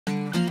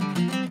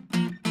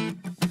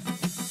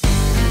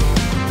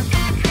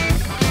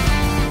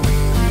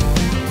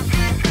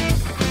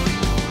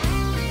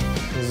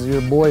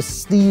your boy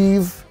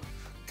Steve,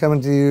 coming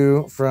to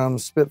you from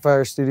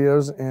Spitfire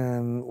Studios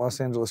in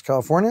Los Angeles,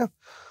 California.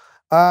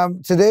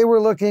 Today we're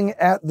looking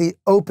at the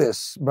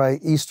Opus by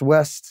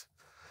EastWest's,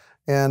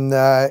 and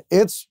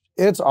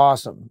it's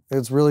awesome.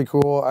 It's really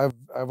cool.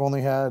 I've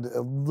only had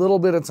a little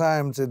bit of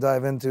time to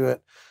dive into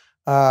it,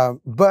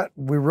 but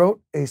we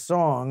wrote a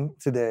song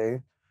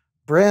today,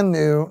 brand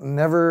new,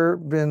 never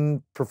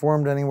been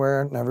performed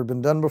anywhere, never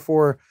been done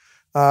before.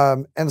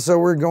 And so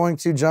we're going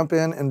to jump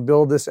in and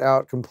build this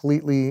out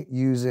completely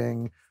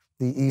using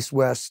the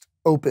EastWest's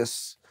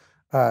Opus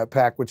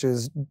pack, which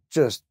is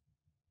just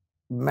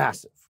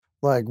massive.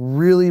 Like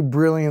really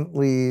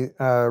brilliantly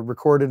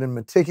recorded and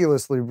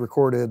meticulously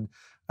recorded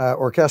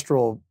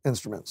orchestral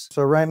instruments.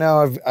 So right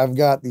now I've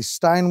got the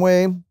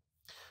Steinway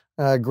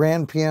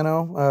grand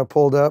piano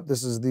pulled up.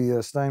 This is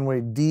the Steinway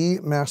D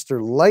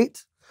Master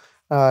Light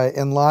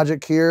in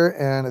Logic here,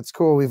 and it's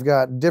cool. We've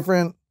got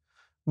different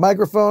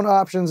microphone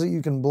options that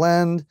you can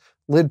blend,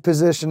 lid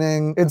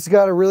positioning. It's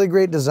got a really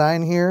great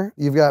design here.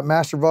 You've got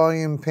master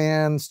volume,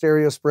 pan,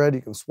 stereo spread.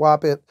 You can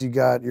swap it. You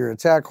got your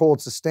attack, hold,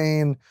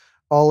 sustain,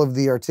 all of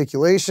the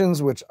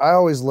articulations, which I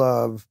always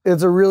love.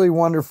 It's a really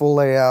wonderful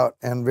layout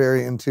and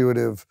very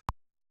intuitive.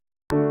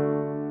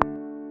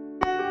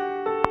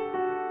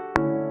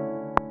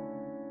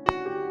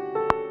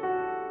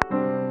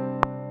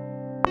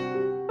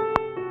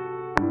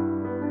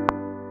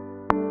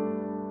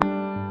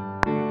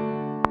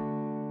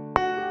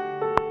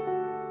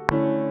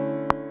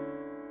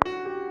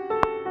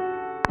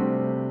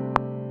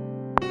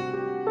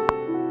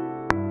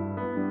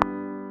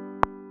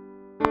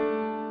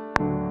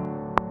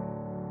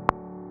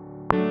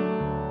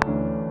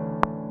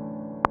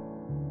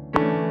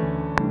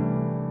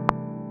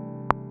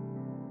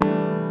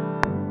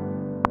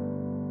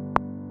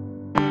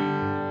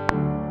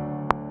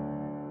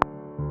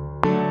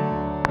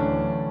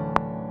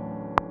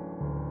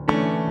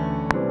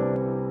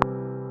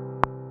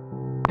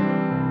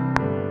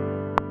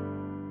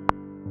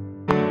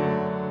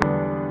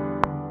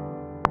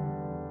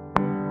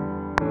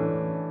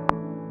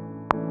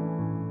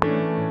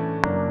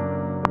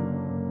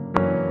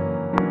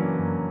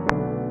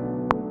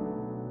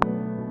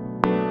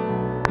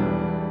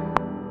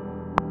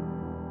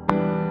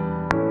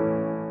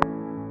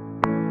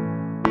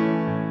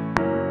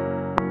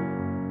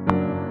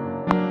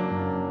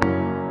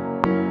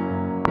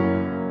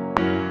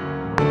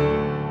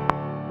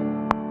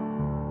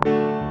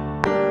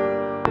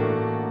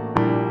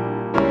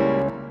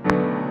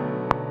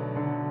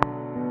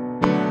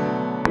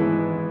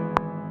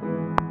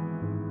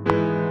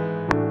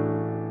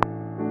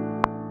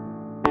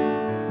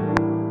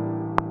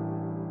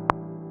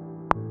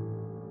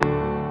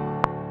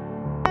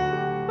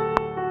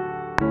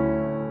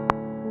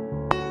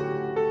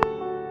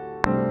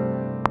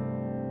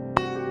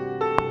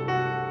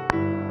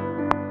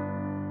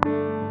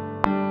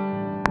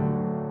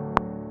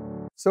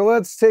 So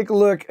let's take a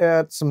look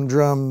at some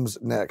drums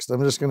next.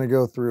 I'm just going to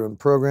go through and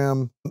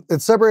program.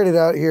 It's separated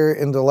out here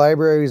into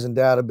libraries and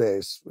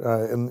database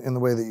in the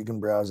way that you can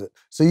browse it.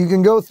 So you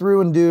can go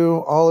through and do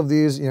all of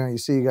these. You know, you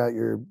see you got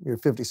your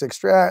 56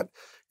 Strat,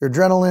 your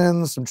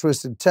adrenaline, some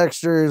twisted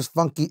textures,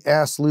 funky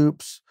ass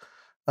loops,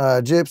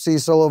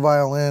 gypsy, solo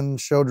violin,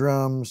 show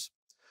drums,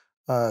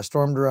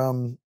 storm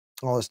drum,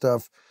 all this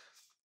stuff.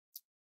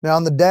 Now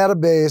on the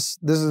database,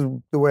 this is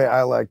the way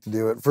I like to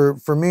do it.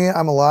 For me,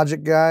 I'm a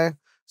Logic guy.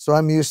 So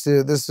I'm used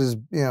to, this is,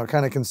 you know,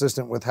 kind of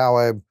consistent with how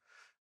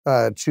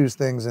I choose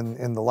things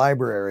in the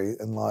library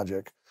in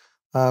Logic.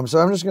 So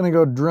I'm just going to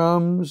go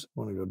drums.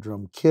 I want to go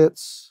drum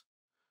kits.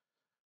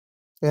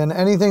 And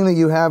anything that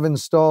you have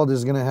installed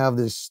is going to have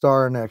this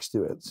star next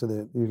to it so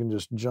that you can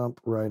just jump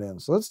right in.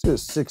 So let's do a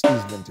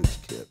 60s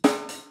vintage kit.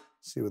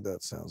 See what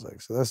that sounds like.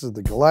 So this is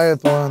the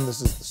Goliath one. This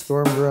is the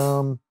storm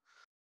drum.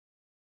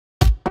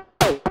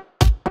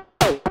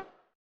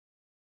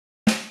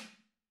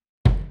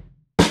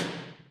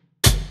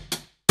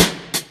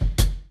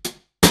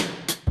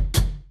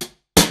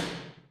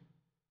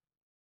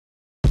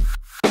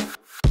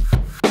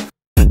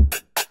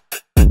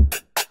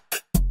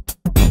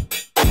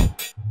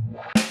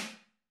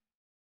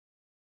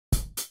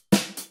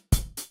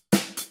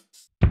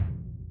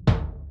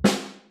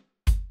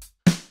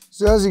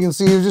 So as you can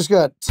see, you've just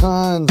got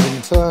tons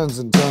and tons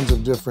and tons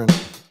of different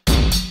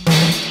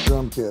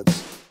drum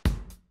kits.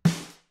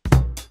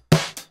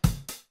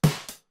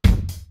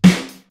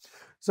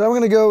 So I'm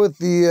going to go with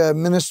the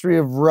Ministry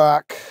of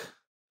Rock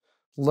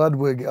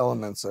Ludwig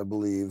elements, I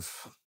believe.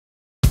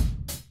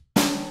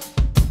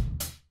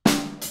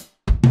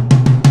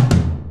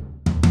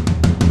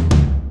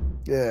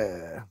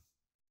 Yeah.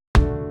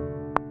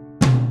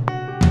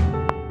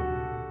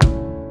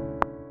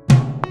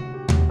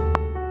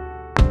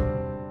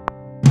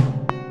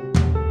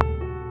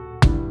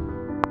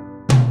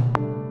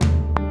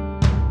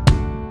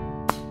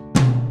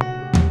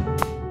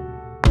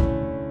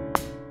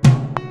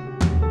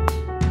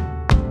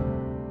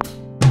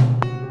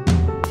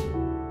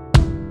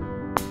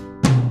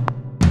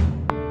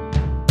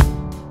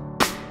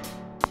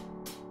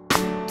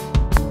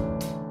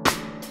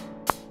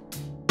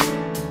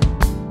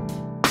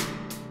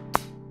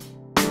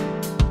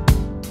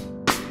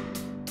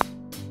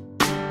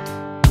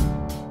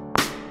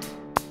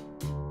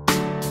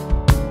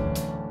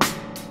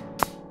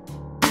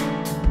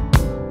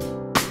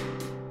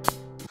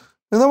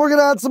 And then we're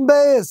gonna add some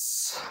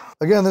bass.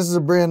 Again, this is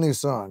a brand new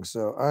song,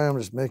 so I am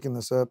just making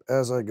this up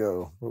as I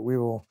go, but we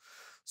will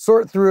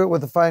sort through it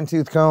with a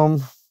fine-tooth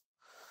comb.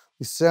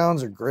 These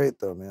sounds are great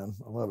though, man.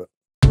 I love it.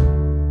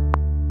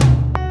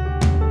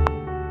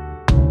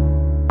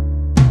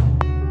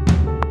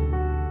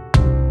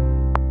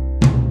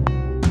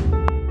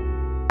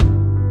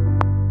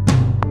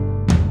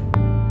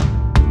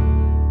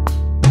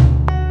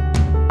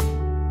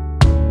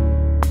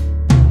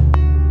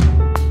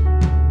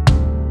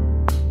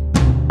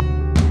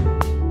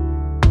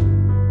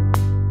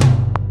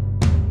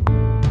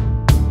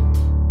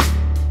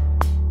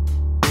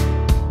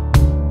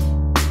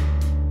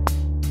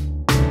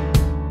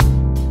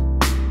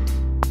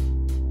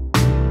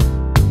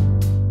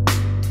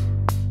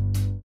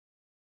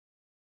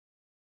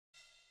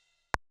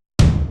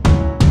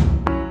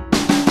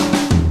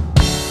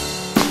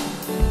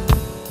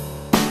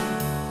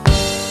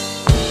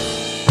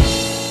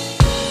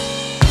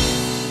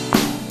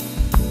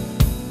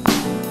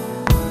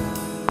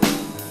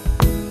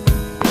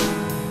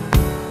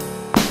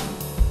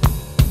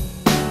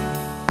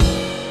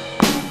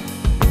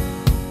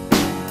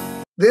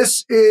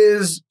 This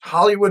is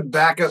Hollywood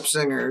Backup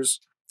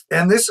Singers,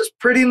 and this is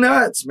pretty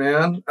nuts,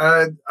 man.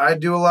 I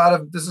do a lot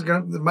of, this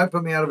might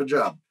put me out of a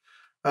job.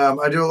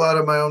 I do a lot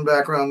of my own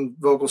background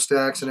vocal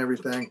stacks and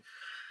everything.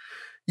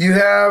 You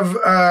have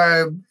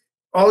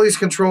all these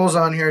controls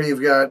on here.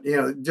 You've got, you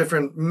know,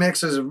 different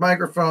mixes of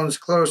microphones,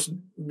 close,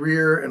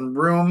 rear, and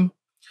room.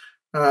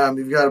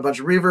 You've got a bunch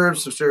of reverb,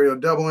 some stereo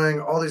doubling,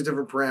 all these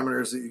different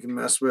parameters that you can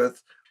mess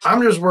with.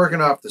 I'm just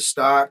working off the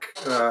stock.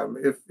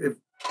 If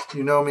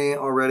you know me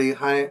already,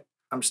 hi,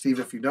 I'm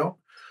Steve if you don't.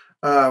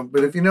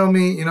 But if you know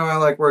me, you know I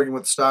like working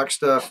with stock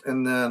stuff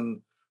and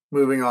then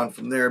moving on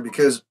from there,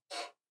 because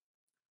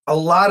a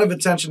lot of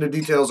attention to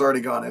detail has already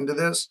gone into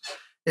this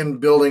in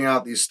building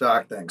out these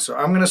stock things. So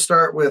I'm going to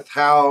start with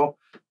how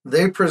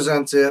they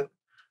present it,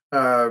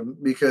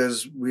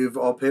 because we've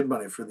all paid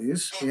money for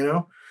these, you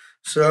know.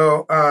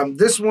 So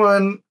this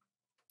one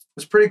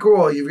is pretty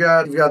cool. You've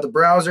got the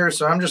browser.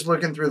 So I'm just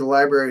looking through the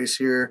libraries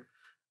here.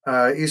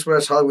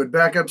 EastWest's Hollywood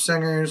Backup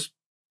Singers.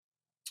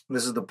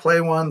 This is the play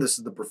one. This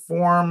is the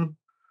perform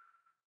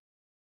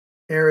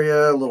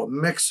area, a little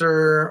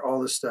mixer,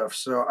 all this stuff.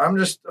 So I'm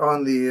just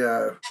on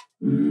the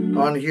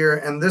on here,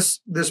 and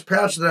this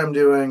patch that I'm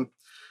doing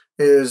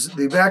is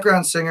the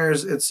background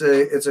singers. It's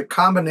a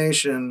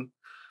combination.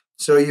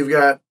 So you've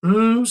got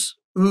oohs,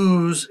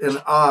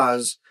 and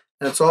ahs,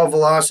 and it's all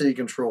velocity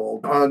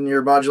controlled. On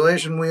your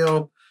modulation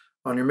wheel,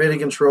 on your MIDI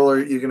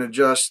controller, you can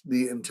adjust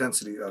the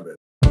intensity of it.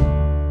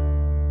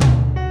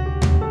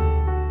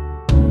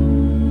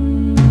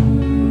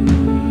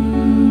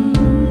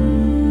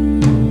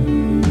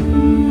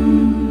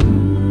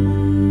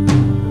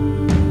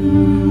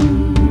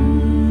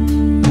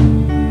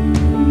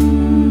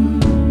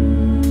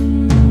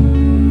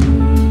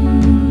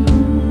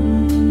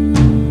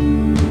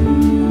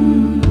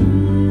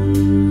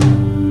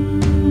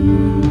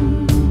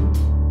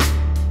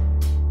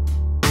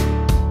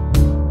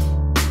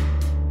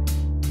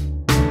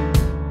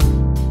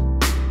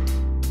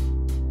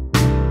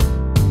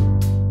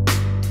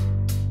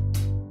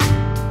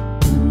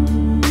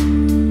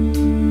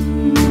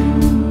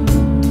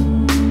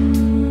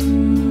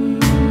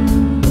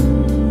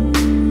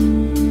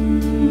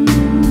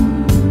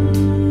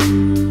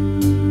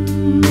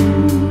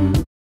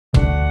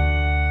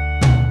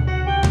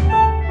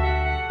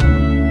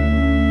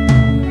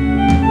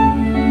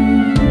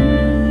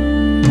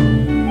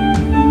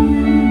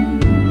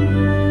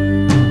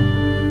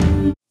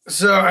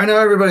 So I know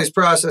everybody's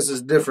process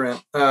is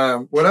different.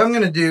 What I'm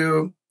going to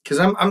do, because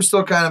I'm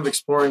still kind of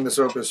exploring this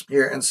Opus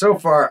here, and so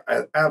far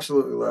I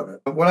absolutely love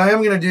it. What I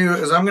am going to do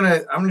is I'm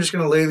just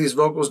going to lay these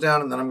vocals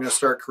down, and then I'm going to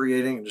start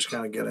creating and just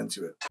kind of get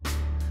into it.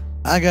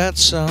 I got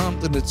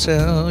something to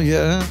tell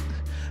ya,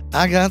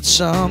 I got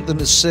something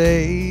to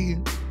say,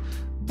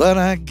 but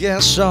I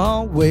guess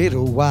I'll wait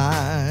a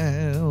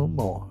while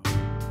more.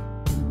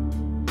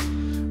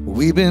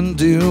 We've been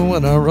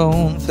doing our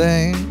own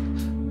thing,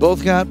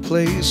 both got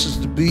places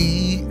to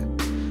be,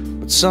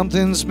 but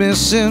something's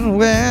missing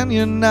when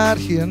you're not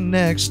here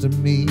next to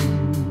me.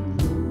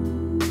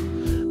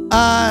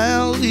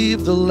 I'll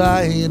leave the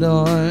light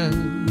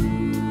on,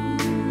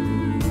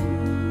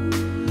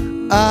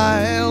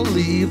 I'll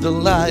leave the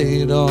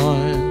light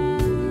on,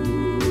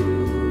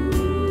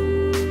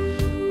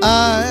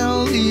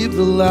 I'll leave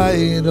the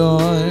light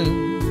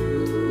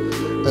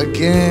on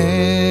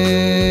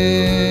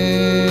again.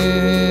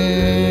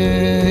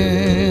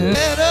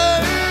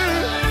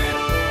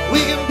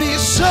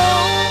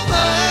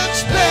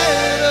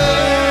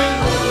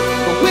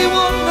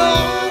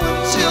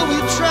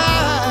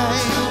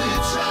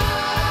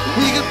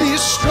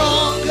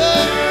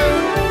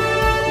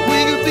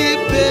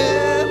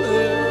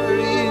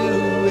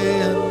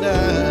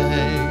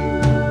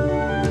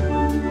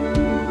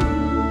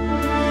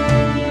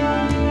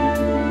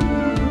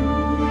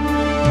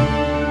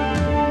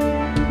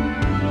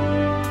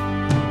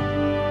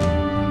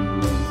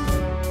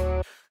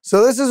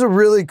 So this is a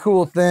really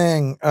cool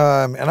thing,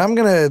 and I'm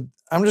gonna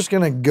I'm just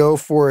gonna go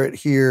for it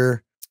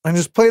here and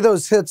just play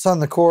those hits on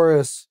the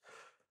chorus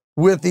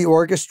with the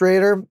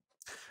orchestrator.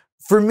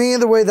 For me,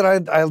 the way that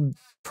I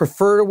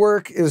prefer to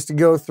work is to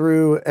go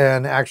through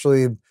and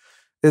actually,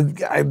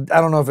 I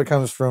don't know if it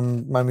comes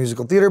from my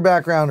musical theater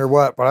background or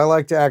what, but I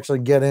like to actually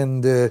get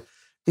into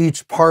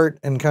each part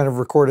and kind of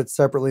record it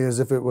separately as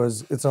if it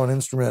was its own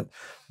instrument.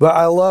 But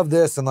I love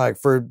this, and like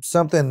for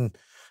something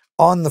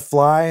on the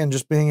fly and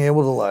just being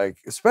able to like,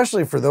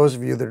 especially for those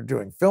of you that are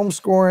doing film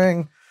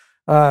scoring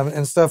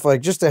and stuff,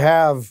 like just to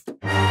have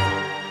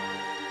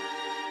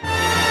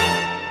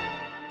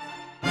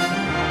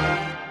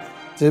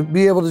to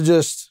be able to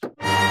just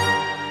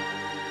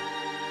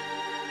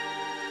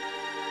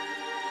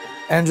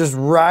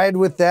ride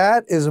with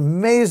that is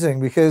amazing,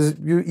 because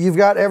you've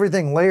got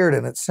everything layered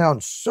and it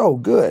sounds so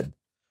good.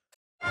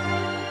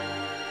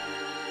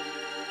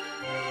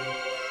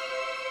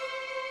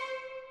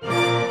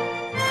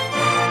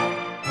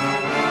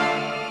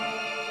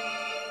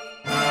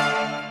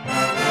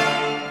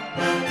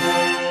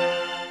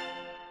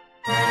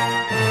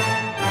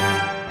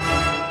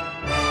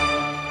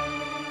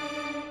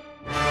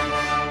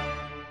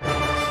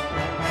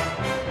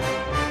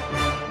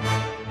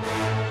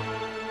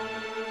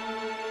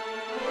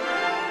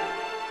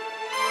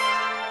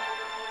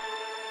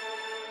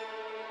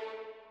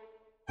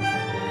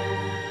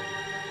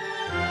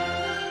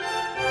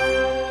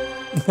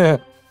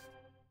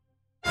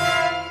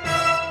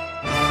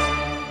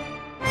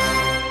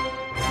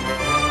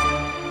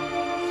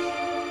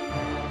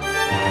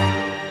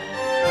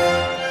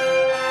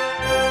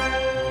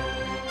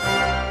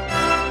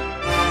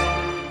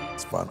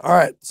 It's fun. All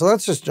right, so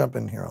let's just jump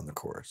in here on the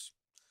chorus.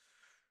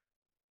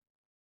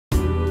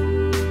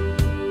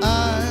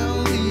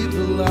 I'll leave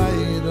the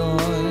light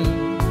on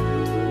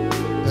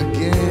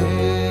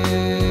again.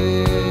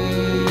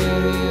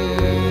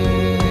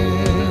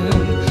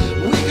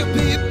 We could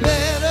be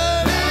better.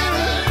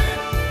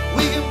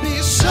 We can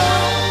be so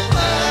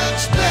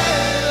much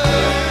better.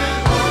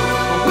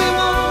 We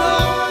won't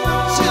know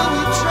until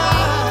we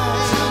try.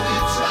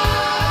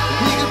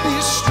 We could be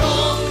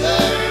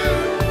stronger.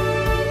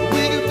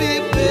 We could be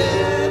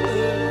better.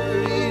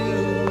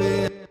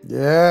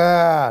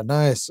 Yeah,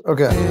 nice.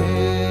 Okay.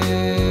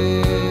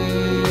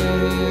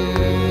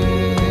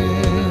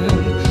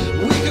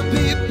 We could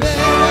be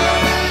better.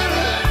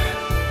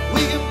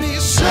 We could be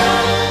so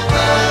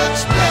much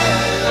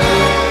better.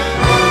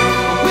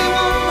 We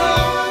won't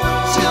know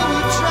until we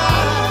try.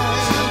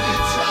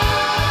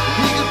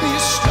 We could be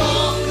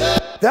stronger.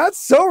 That's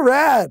so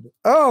rad.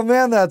 Oh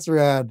man, that's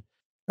rad.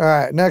 All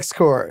right, next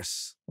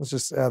chorus. Let's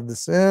just add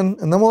this in,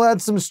 and then we'll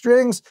add some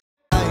strings.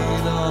 Light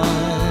on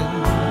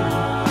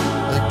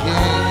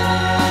again.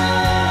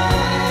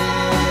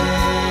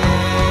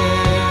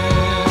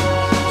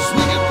 'Cause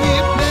we could be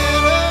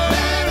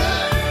better.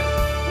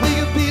 We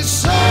could be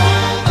so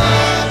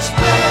much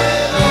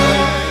better.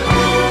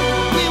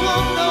 We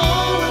won't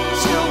know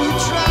until we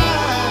try.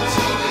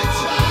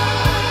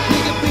 We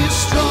could be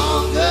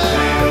stronger.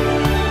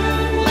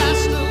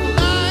 Last a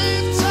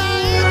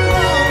lifetime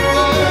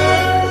longer.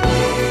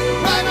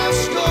 Write our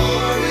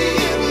story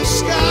in the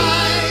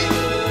sky.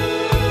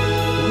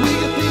 We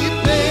could be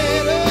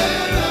better.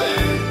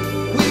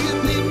 We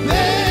could be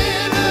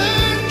better,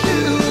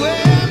 you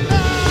and I.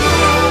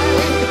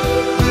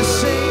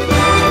 This ain't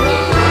a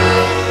cry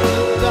in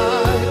the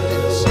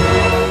darkness.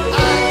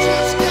 I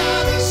just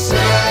gotta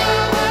say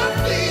how I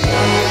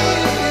feel.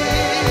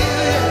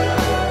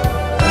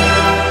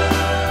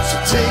 So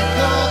take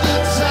all the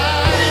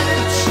time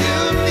that you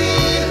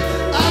need.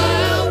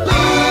 I'll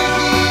be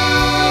here.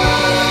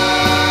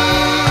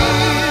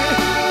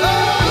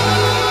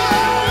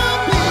 I'll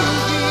be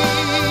here.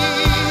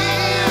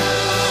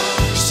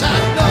 'Cause I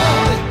know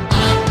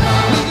that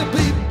we could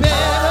be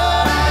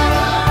better.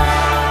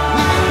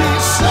 We could be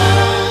so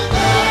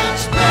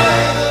much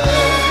better.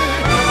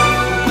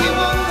 We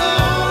won't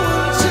know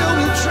until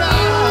we try.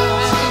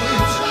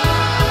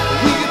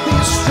 We could be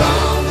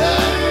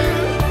stronger.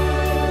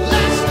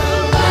 Last a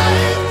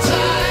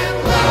lifetime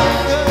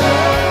longer.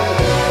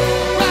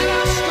 Write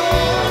our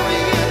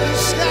story in the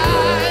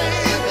sky.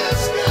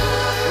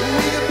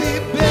 We could be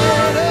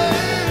better.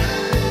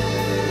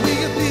 We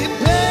could be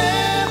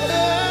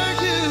better,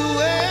 you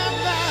and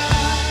I.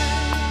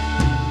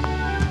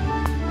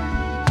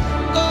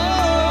 Oh,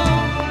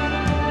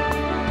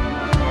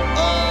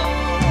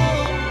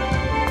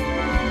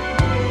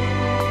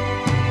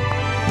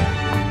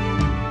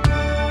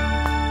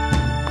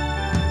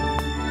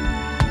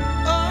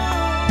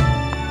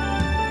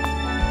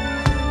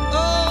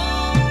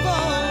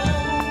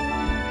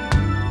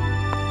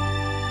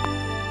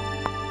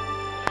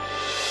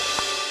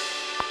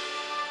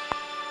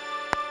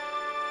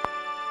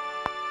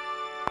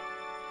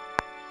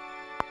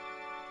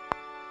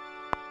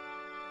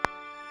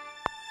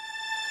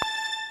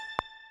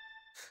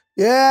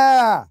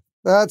 Yeah,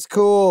 that's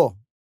cool.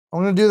 I'm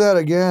gonna do that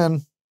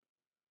again.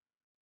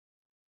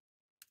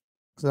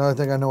 So now I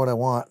think I know what I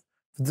want.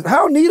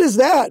 How neat is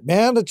that,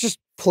 man? It just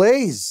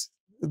plays.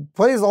 It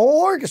plays the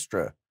whole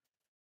orchestra.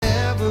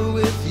 Ever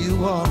with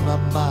you on my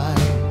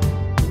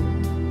mind.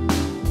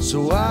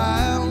 so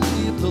I'll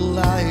leave the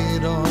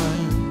light on.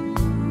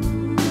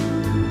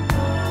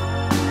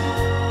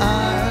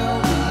 I'll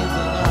leave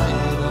the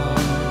light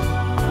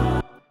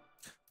on.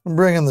 I'm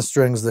bringing the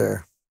strings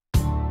there.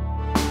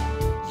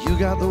 You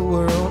got the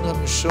world on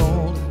your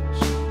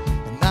shoulders,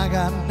 and I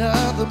got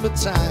nothing but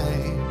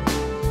time.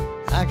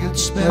 I could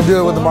spend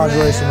do it with the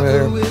modulation right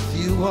here. with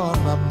you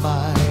on my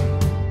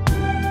mind.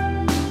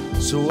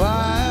 So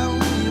I'll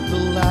leave the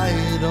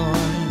light on.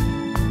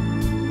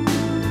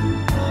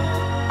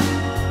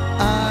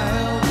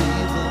 I'll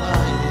leave the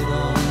light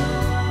on.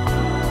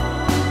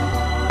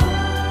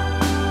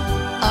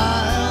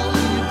 I'll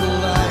leave the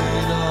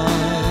light on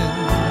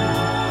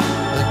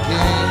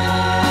again.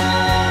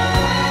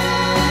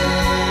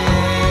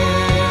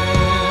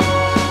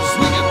 'Cause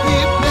we can be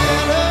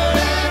better,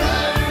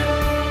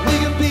 we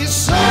can be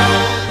so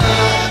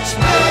much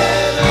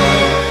better.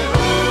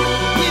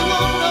 We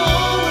won't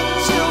know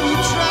until we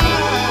try.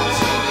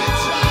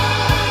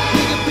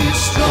 We can be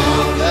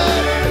stronger,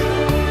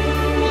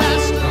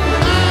 last a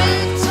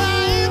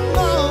lifetime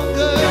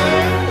longer.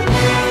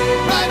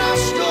 Write our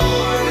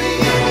story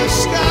in the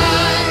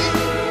sky.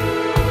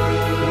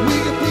 We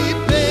can be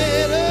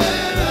better,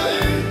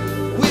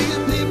 we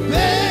can be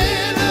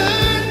better,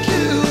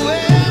 you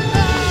and I.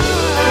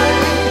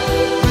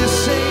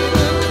 This ain't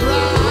a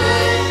cry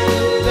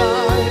in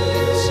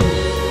darkness.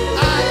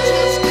 I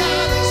just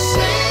gotta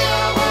say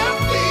how I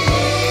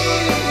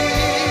feel.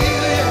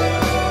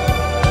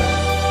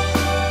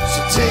 So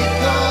take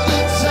all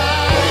the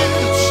time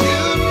that you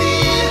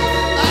need.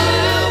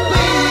 I'll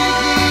be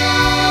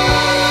here.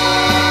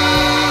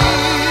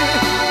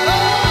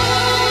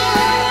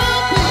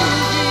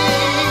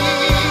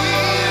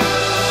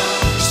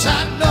 'Cause I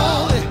know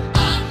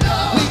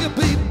that we can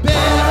be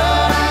better.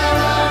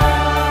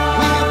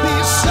 We can be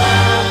so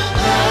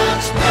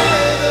much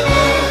better.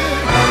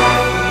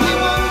 We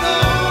won't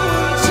know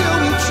until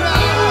we try.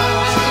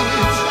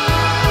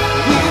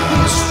 We can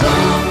be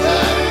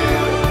stronger,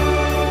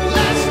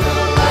 last a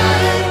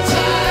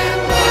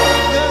lifetime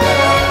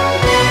longer.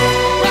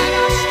 Write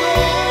our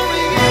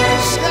story in the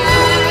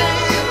sky,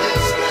 in the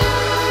sky.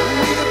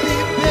 We can be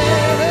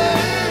better,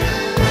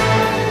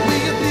 we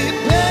can be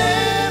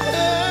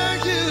better,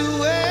 you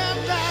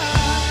and I.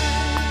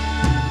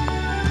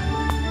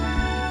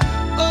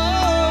 Oh,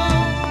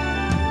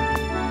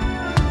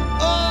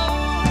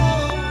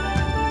 oh,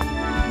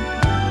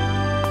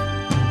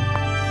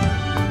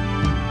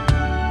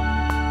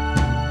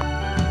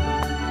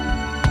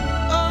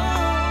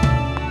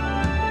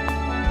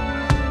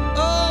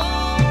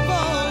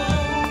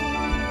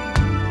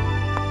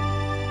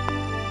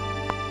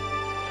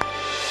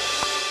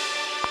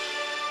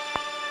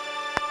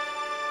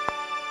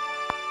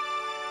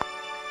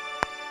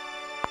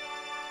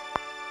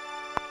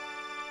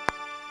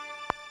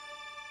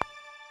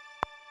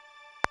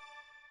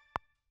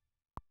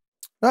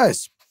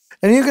 Nice.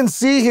 And you can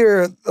see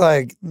here,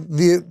 like,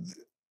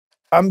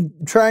 I'm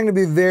trying to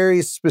be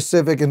very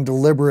specific and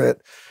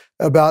deliberate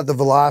about the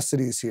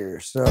velocities here.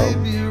 So,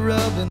 baby,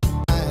 rubbing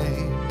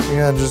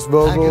yeah, just I could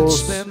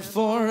vocals. spend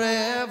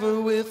forever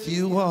with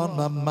you on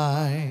my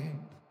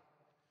mind.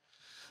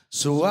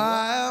 So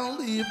I'll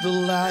leave the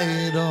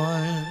light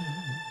on.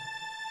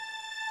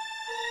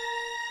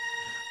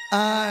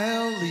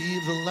 I'll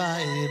leave the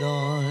light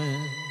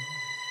on.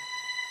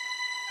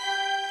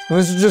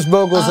 This is just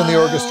vocals and the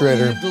I'll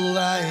orchestrator. leave the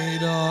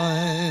light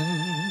on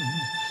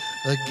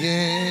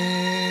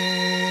again.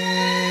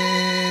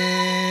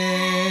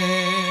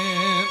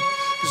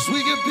 'Cause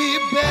we could be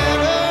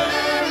better,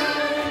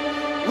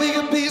 we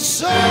could be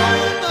so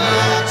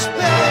much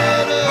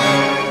better.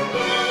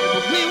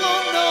 But we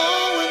won't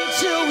know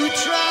until we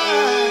try.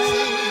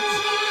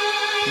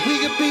 We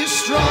could be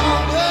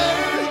stronger.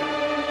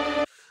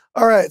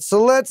 All right,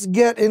 so let's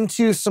get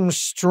into some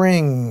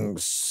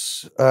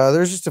strings.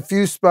 There's just a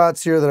few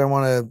spots here that I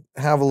want to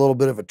have a little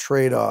bit of a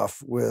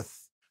trade-off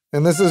with.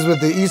 And this is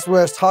with the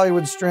EastWest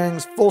Hollywood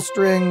strings, full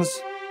strings,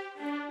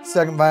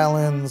 second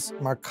violins,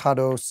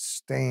 marcato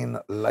sustain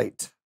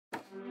light.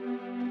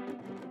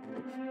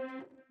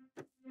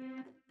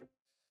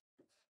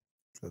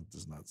 That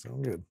does not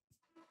sound good.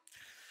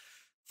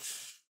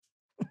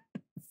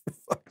 For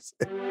fuck's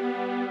sake.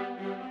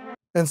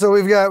 And so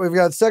we've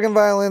got second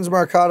violins,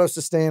 marcato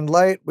sustained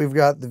light. We've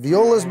got the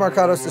violas,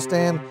 marcato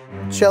sustained,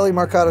 cello,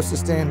 marcato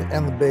sustained,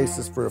 and the bass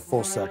is for a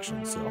full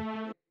section. So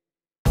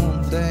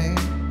One thing,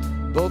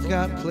 both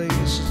got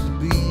places to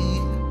be,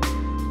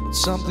 but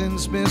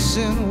something's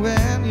missing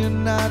when you're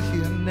not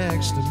here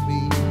next to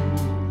me.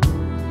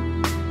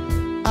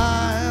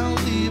 I'll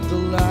leave the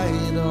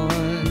light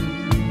on.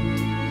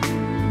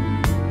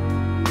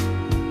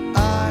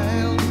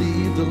 I'll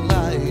leave the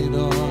light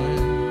on.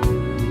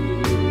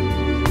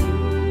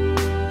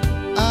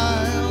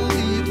 I'll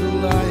leave the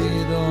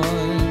light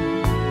on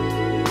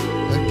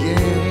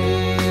again.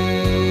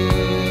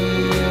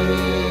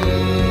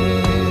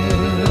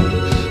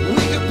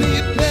 We can be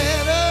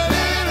better,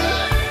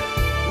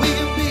 we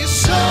can be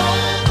so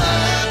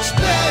much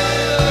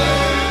better.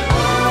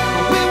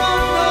 We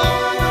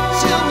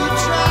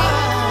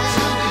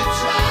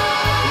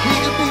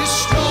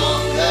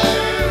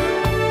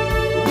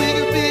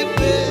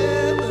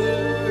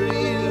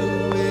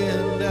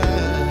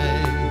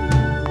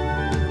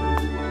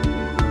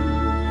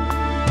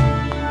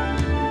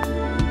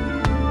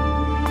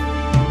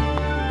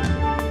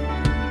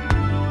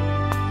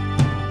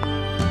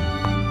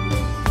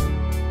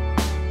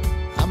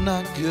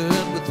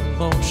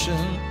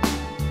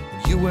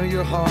You wear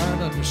your heart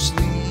on your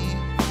sleeve.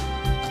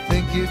 I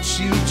think it's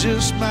you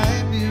just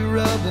might be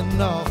rubbing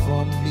off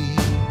on me.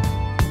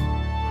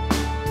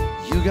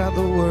 You got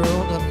the world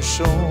on your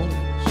shoulders,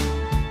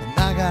 and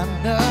I got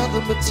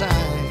nothing but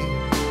time.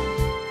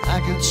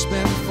 I could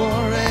spend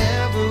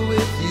forever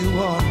with you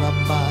on my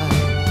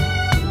mind.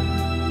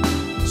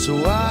 So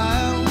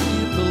I'll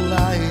leave the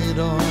light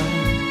on.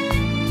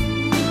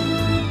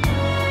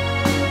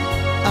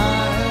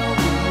 I'll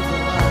leave the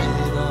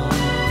light on.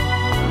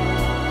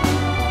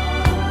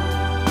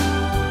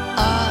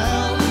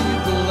 I'll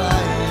leave the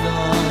light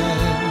on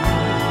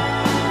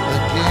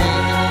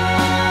again.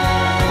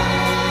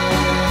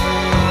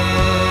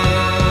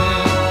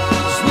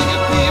 'Cause we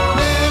could be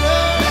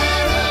better.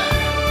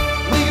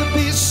 We could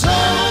be so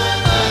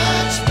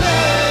much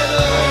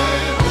better.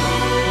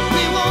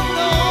 We won't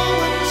know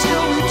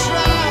until we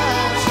try.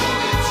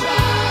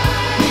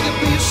 We could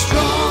be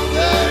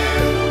stronger,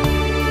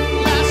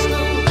 last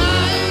a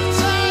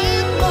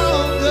lifetime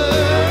longer.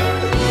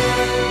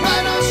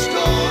 Write our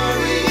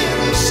story in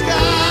the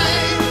sky.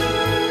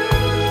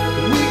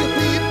 We could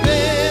be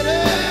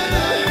better.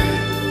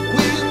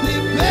 We could be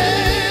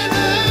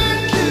better,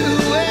 you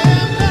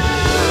and I.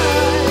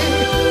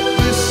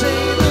 This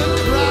ain't a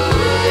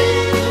cry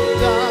in the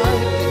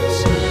darkness.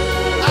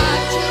 I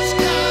just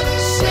gotta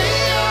say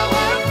how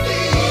I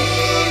feel.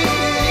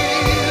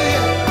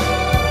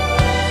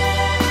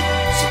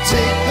 So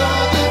take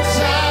all the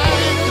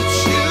time that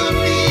you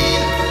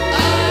need.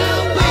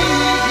 I'll be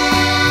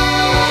here.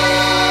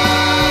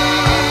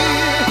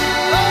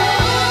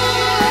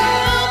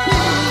 I'll be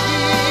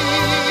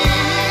here.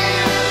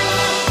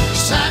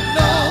 'Cause I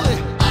know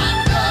that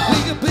we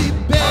could be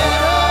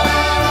better.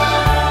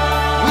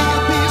 We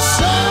could be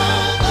so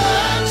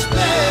much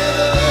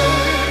better.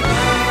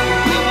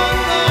 We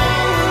won't know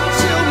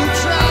until we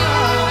try.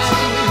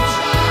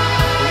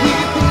 We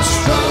could be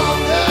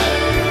stronger,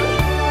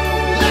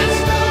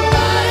 last a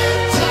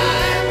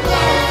lifetime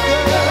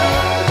longer.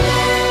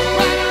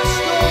 Write our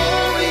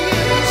story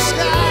in the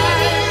sky.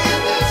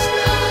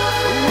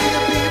 We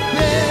could be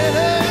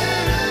better.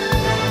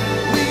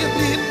 We could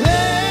be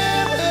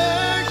better,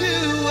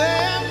 you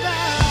and I.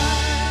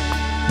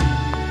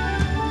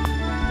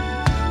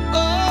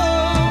 Oh,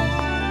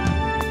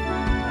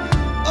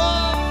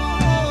 oh,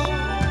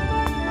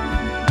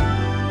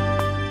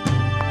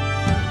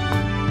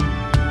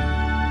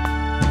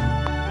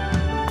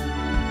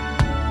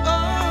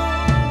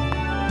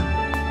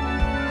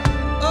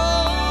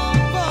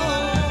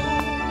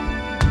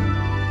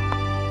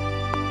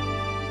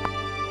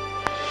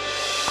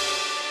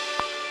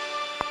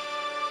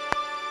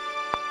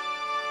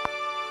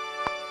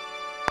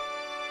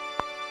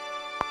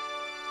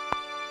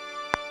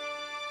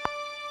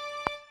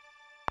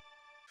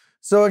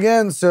 So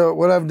again, so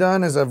what I've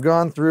done is I've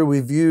gone through,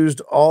 we've used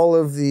all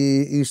of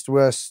the East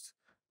West,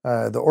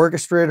 the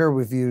orchestrator,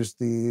 we've used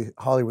the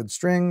Hollywood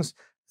strings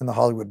and the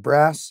Hollywood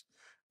brass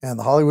and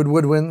the Hollywood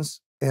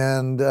woodwinds.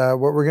 And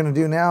what we're gonna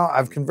do now,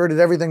 I've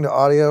converted everything to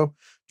audio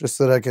just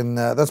so that I can,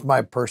 that's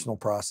my personal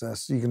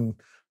process. You can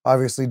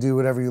obviously do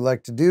whatever you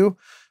like to do,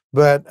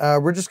 but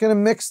we're just gonna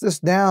mix this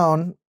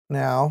down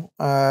now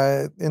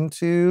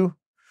into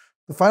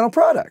the final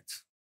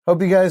product.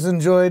 Hope you guys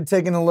enjoyed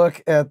taking a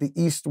look at the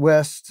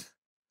EastWest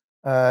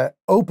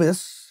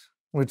Opus,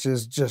 which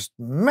is just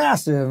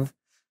massive.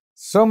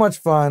 So much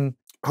fun.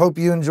 Hope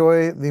you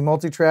enjoy the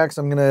multi-tracks.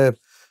 I'm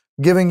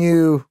giving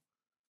you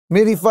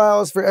MIDI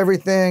files for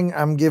everything.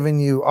 I'm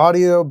giving you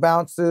audio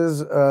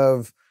bounces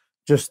of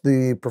just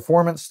the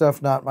performance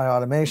stuff, not my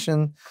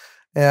automation.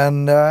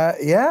 And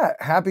yeah,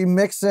 happy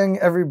mixing,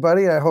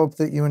 everybody. I hope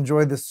that you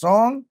enjoyed this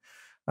song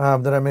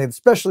that I made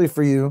specially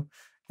for you.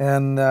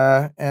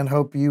 And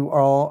hope you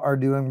all are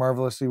doing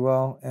marvelously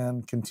well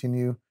and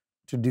continue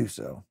to do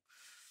so.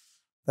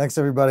 Thanks,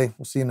 everybody.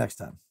 We'll see you next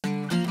time.